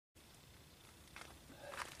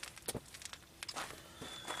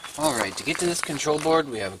Alright, to get to this control board,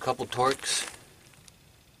 we have a couple torques.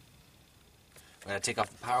 We're going to take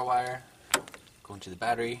off the power wire, go into the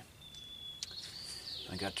battery.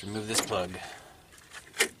 I got to remove this plug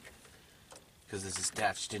because this is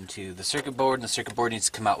attached into the circuit board, and the circuit board needs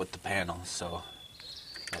to come out with the panel. So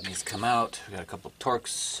that needs to come out. We got a couple of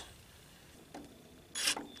torques.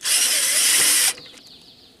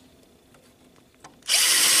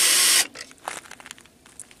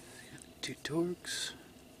 Two torques.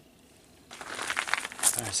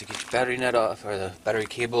 Alright, so get your battery nut off, or the battery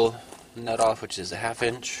cable nut off, which is a 1/2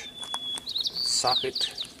 inch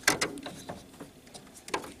socket.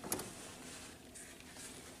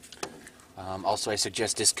 Also, I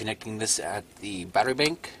suggest disconnecting this at the battery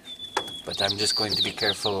bank, but I'm just going to be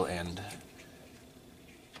careful and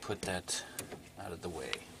put that out of the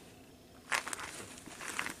way.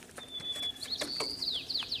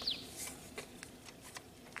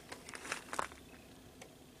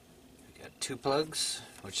 We got two plugs,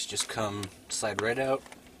 which just slide right out.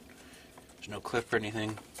 There's no clip or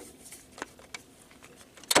anything.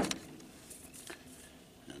 And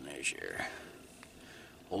there's your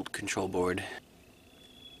old control board.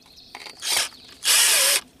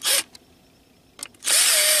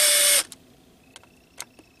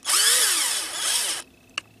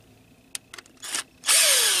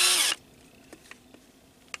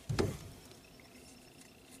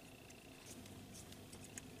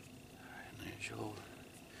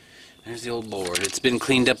 There's the old board. It's been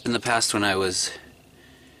cleaned up in the past when I was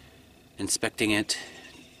inspecting it.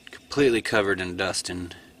 Completely covered in dust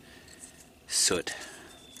and soot.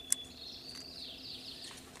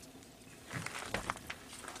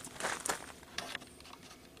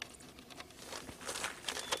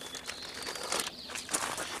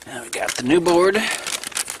 Now we got the new board.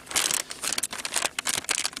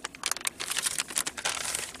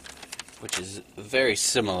 Which is very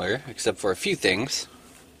similar, except for a few things.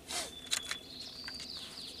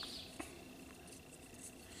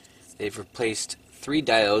 They've replaced 3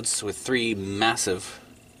 diodes with 3 massive,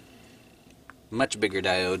 much bigger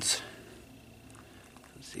diodes.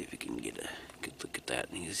 Let's see if we can get a good look at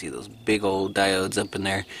that. You can see those big old diodes up in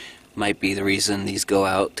there. Might be the reason these go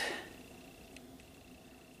out.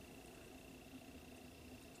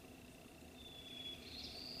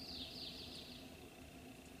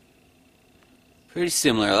 Pretty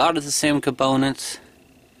similar, a lot of the same components.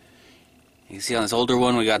 You can see on this older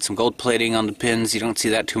one we got some gold plating on the pins. You don't see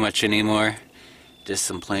that too much anymore. Just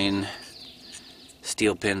some plain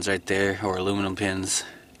steel pins right there, or aluminum pins.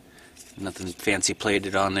 Nothing fancy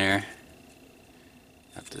plated on there.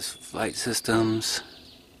 Got this light systems.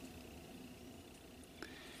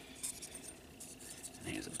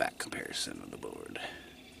 And here's a back comparison of the board,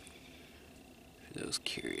 for those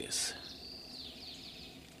curious.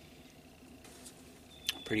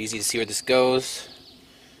 Pretty easy to see where this goes.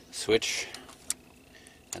 Switch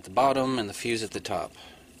at the bottom and the fuse at the top.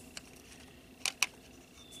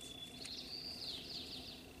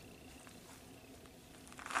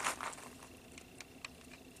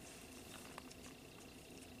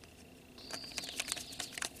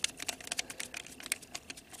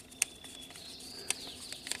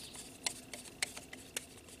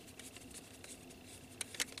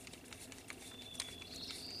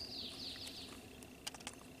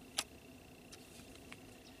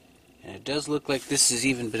 And it does look like this has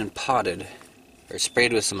even been potted or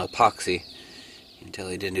sprayed with some epoxy. You can tell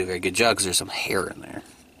they didn't do a very good job because there's some hair in there,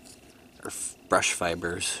 or brush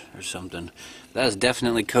fibers or something. That is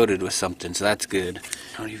definitely coated with something, so that's good.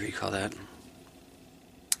 How do you recall that?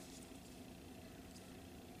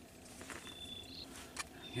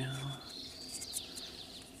 Yeah.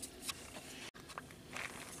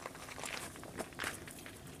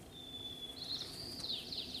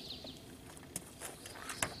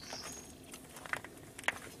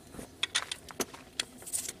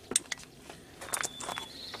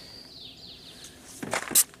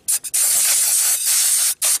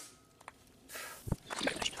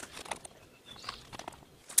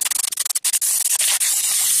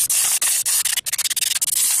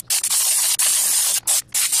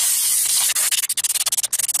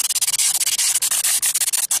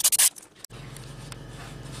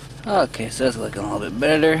 Okay, so that's looking a little bit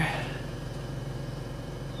better.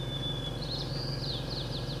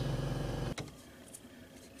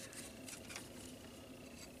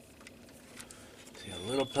 See, a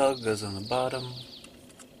little plug goes on the bottom.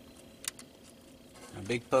 A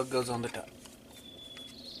big plug goes on the top.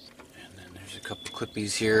 And then there's a couple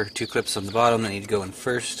clippies here. 2 clips on the bottom that need to go in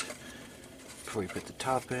first before you put the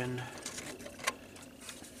top in.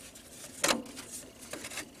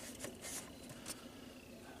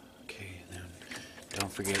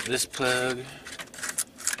 Don't forget this plug.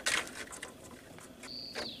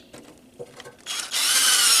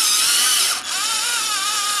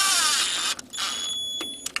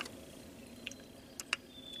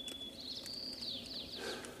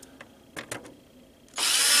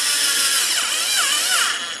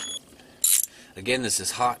 Again, this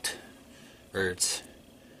is hot, or it's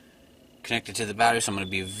connected to the battery, so I'm going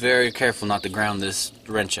to be very careful not to ground this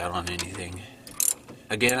wrench out on anything.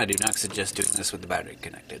 Again, I do not suggest doing this with the battery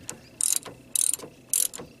connected.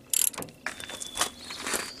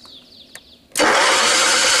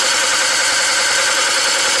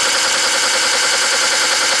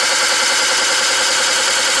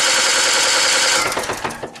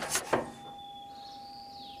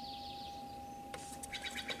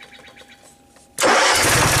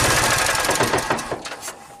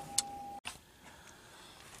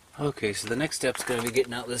 Okay, so the next step's going to be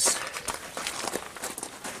getting out this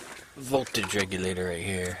voltage regulator right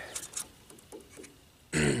here.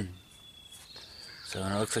 So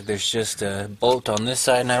it looks like there's just a bolt on this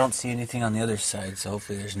side, and I don't see anything on the other side, so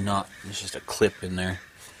hopefully there's not. There's just a clip in there.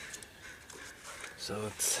 So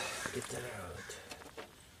let's get that out. It's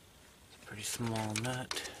a pretty small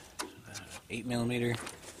nut, about 8mm.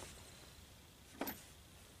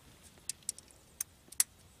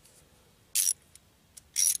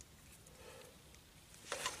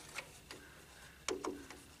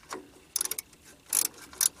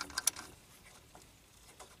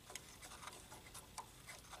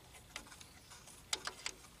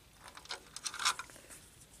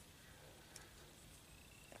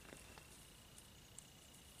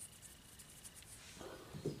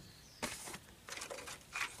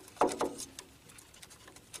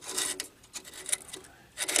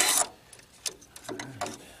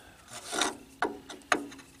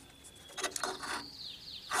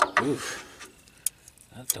 Oof,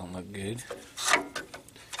 that don't look good.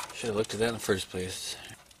 Should have looked at that in the first place.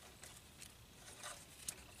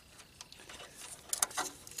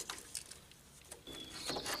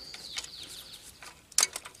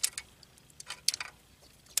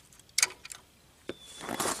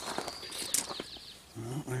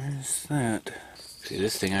 Well, where's that? See,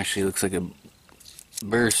 this thing actually looks like a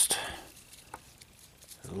burst.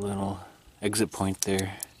 There's a little exit point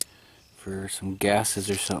there for some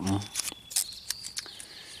gases or something.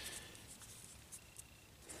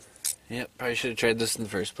 Yep, probably should have tried this in the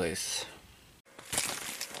first place.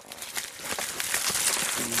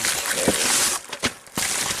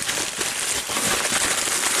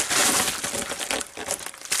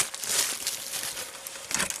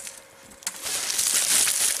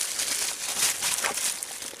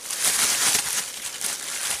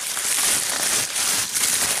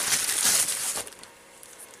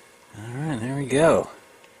 Alright, there we go.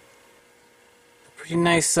 Pretty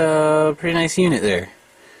nice unit there.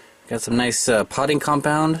 Got some nice potting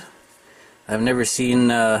compound. I've never seen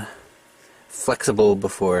flexible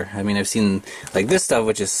before. I mean, I've seen like this stuff,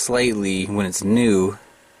 which is slightly, when it's new,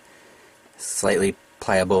 slightly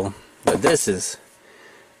pliable. But this is,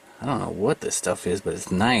 I don't know what this stuff is, but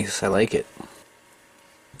it's nice. I like it.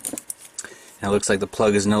 And it looks like the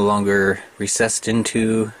plug is no longer recessed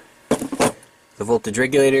into the voltage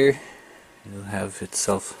regulator. It'll have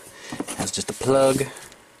itself as just a plug.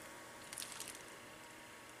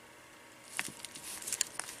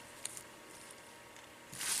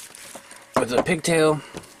 With a pigtail.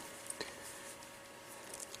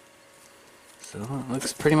 So it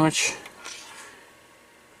looks pretty much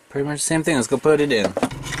the same thing. Let's go put it in.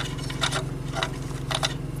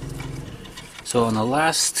 So on the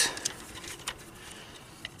last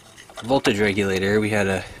voltage regulator, we had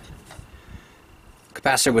a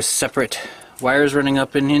capacitor with separate wires running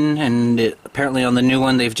up and in, and apparently on the new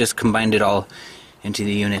one they've just combined it all into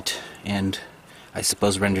the unit, and I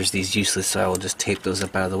suppose renders these useless, so I will just tape those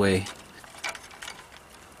up out of the way.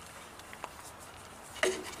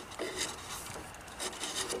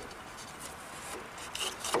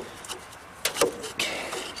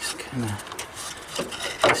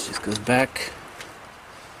 This just goes back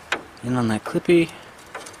in on that clippy.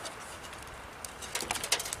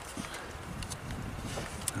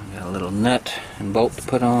 I've got a little nut and bolt to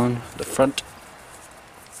put on the front.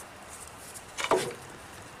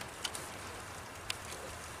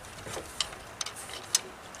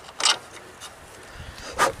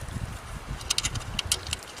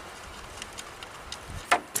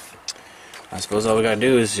 I suppose all we gotta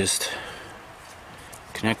do is just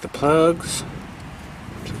connect the plugs.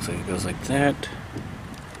 Looks like it goes like that.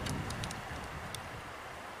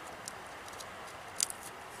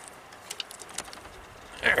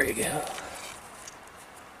 There you go.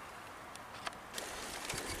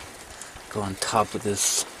 go on top of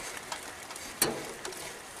this.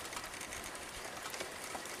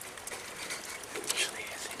 Actually,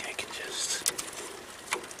 I think I can just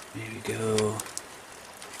maybe go.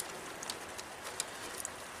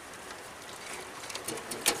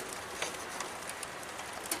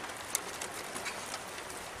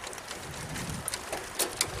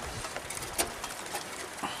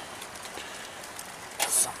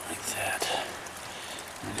 Something like that.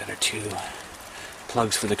 We got our 2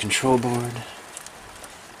 plugs for the control board.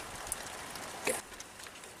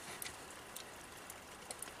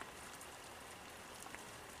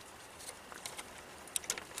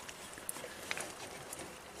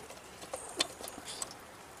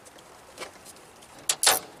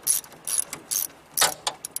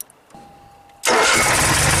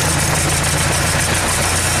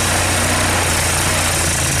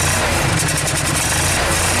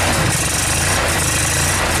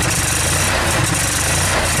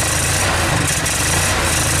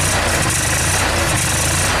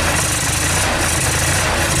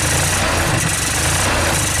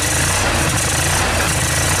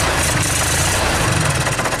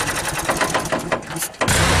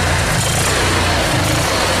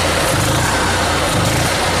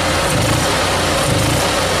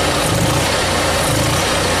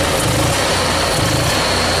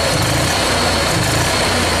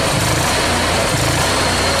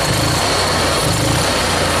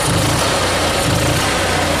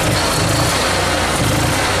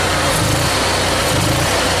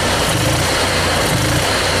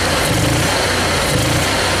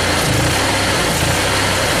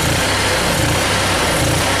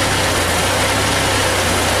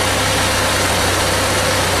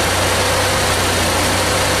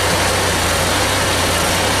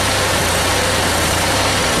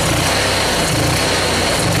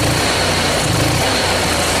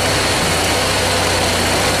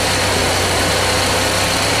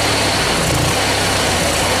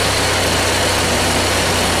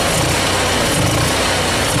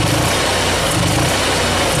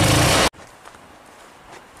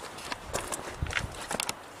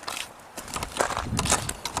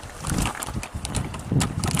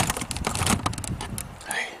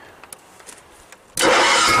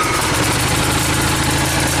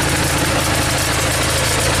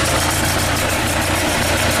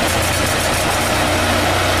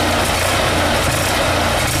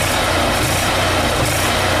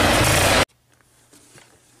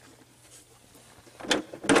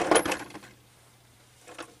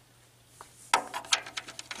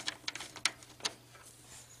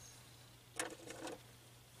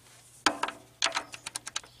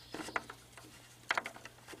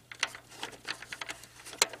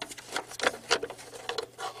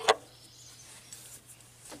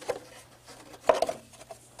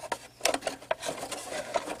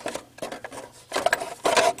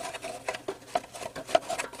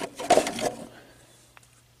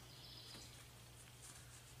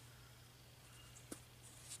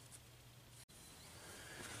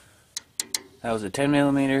 That was a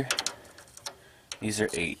 10mm. These are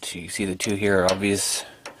 8. You see the 2 here are obvious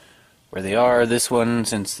where they are. This one,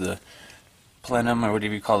 since the plenum, or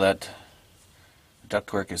whatever you call that,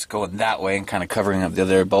 ductwork is going that way and kind of covering up the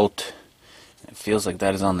other bolt, it feels like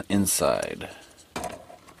that is on the inside. Right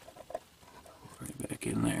back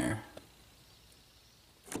in there.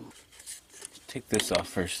 Take this off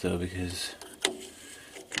first though, because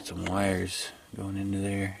got some wires going into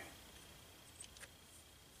there.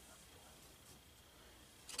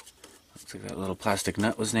 Looks like that little plastic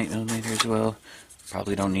nut was an 8mm as well.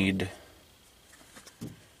 Probably don't need a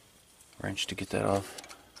wrench to get that off.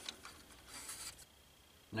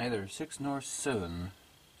 Neither 6 nor 7,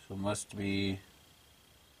 so it must be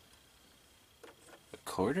a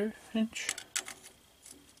 1/4 inch.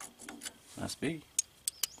 Must be.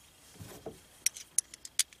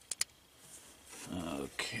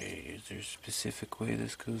 Okay, is there a specific way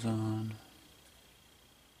this goes on?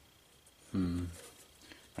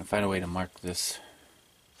 I'll find a way to mark this.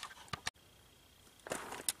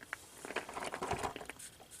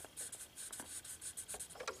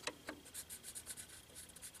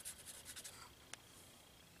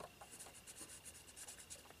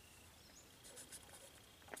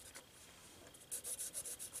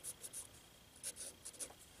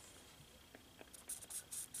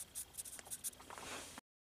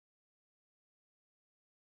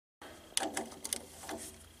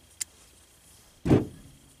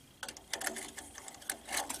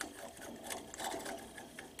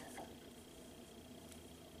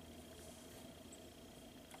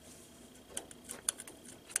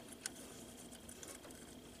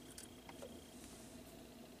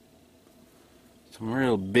 Some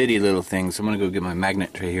real bitty little things. I'm gonna go get my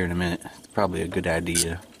magnet tray here in a minute. It's probably a good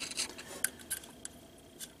idea.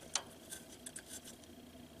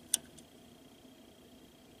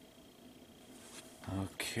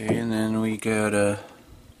 Okay, and then we got a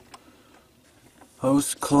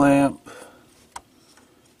hose clamp.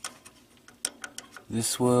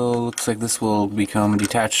 Looks like this will become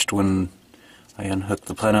detached when I unhook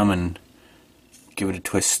the plenum and give it a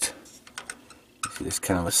twist. See, there's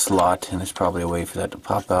kind of a slot, and there's probably a way for that to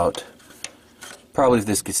pop out. Probably if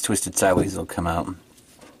this gets twisted sideways, it'll come out.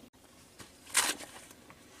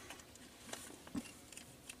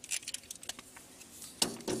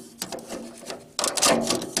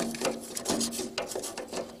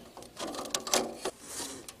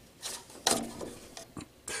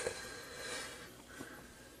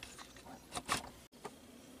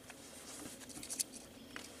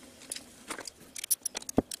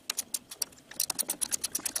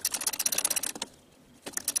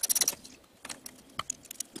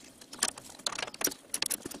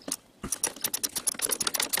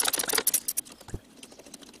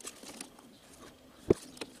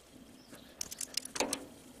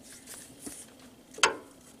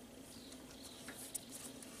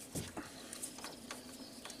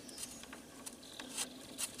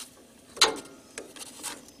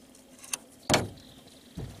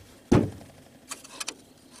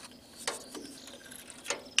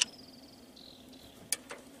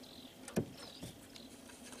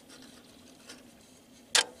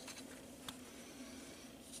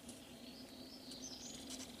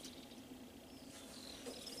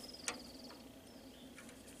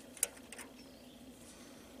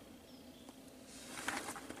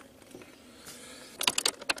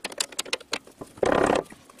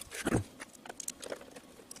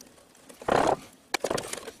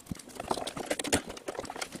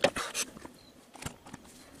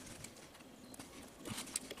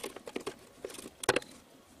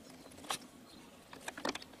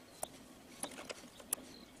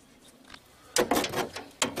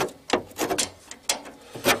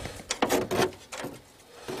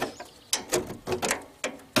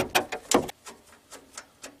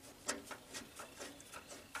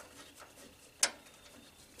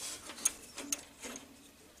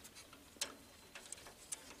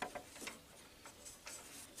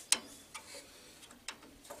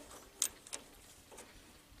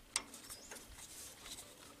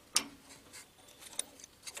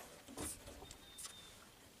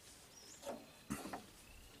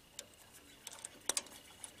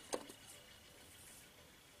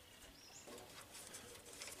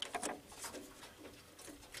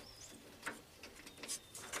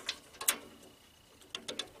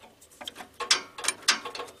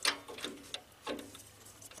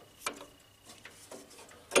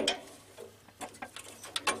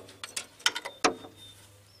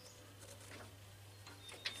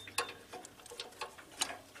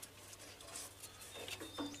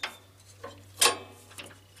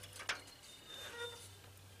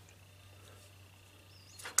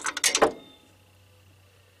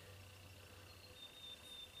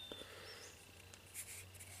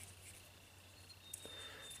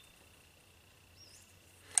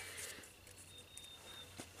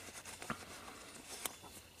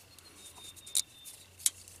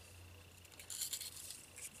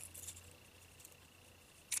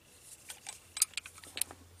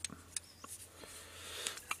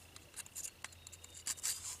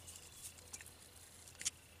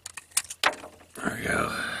 There we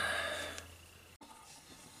go.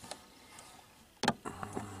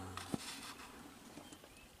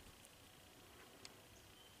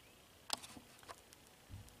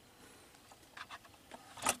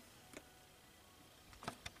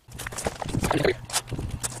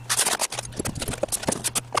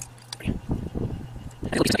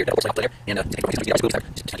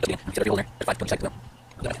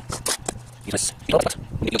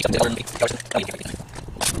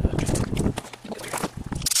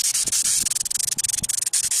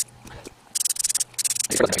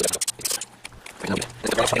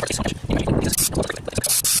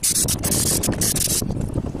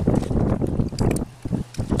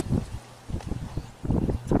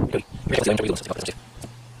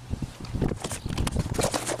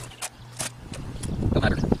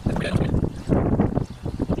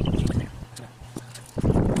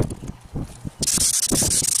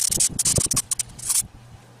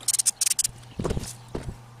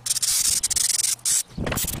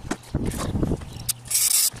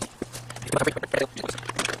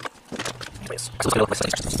 Anyways, so let's go with my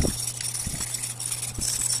settings.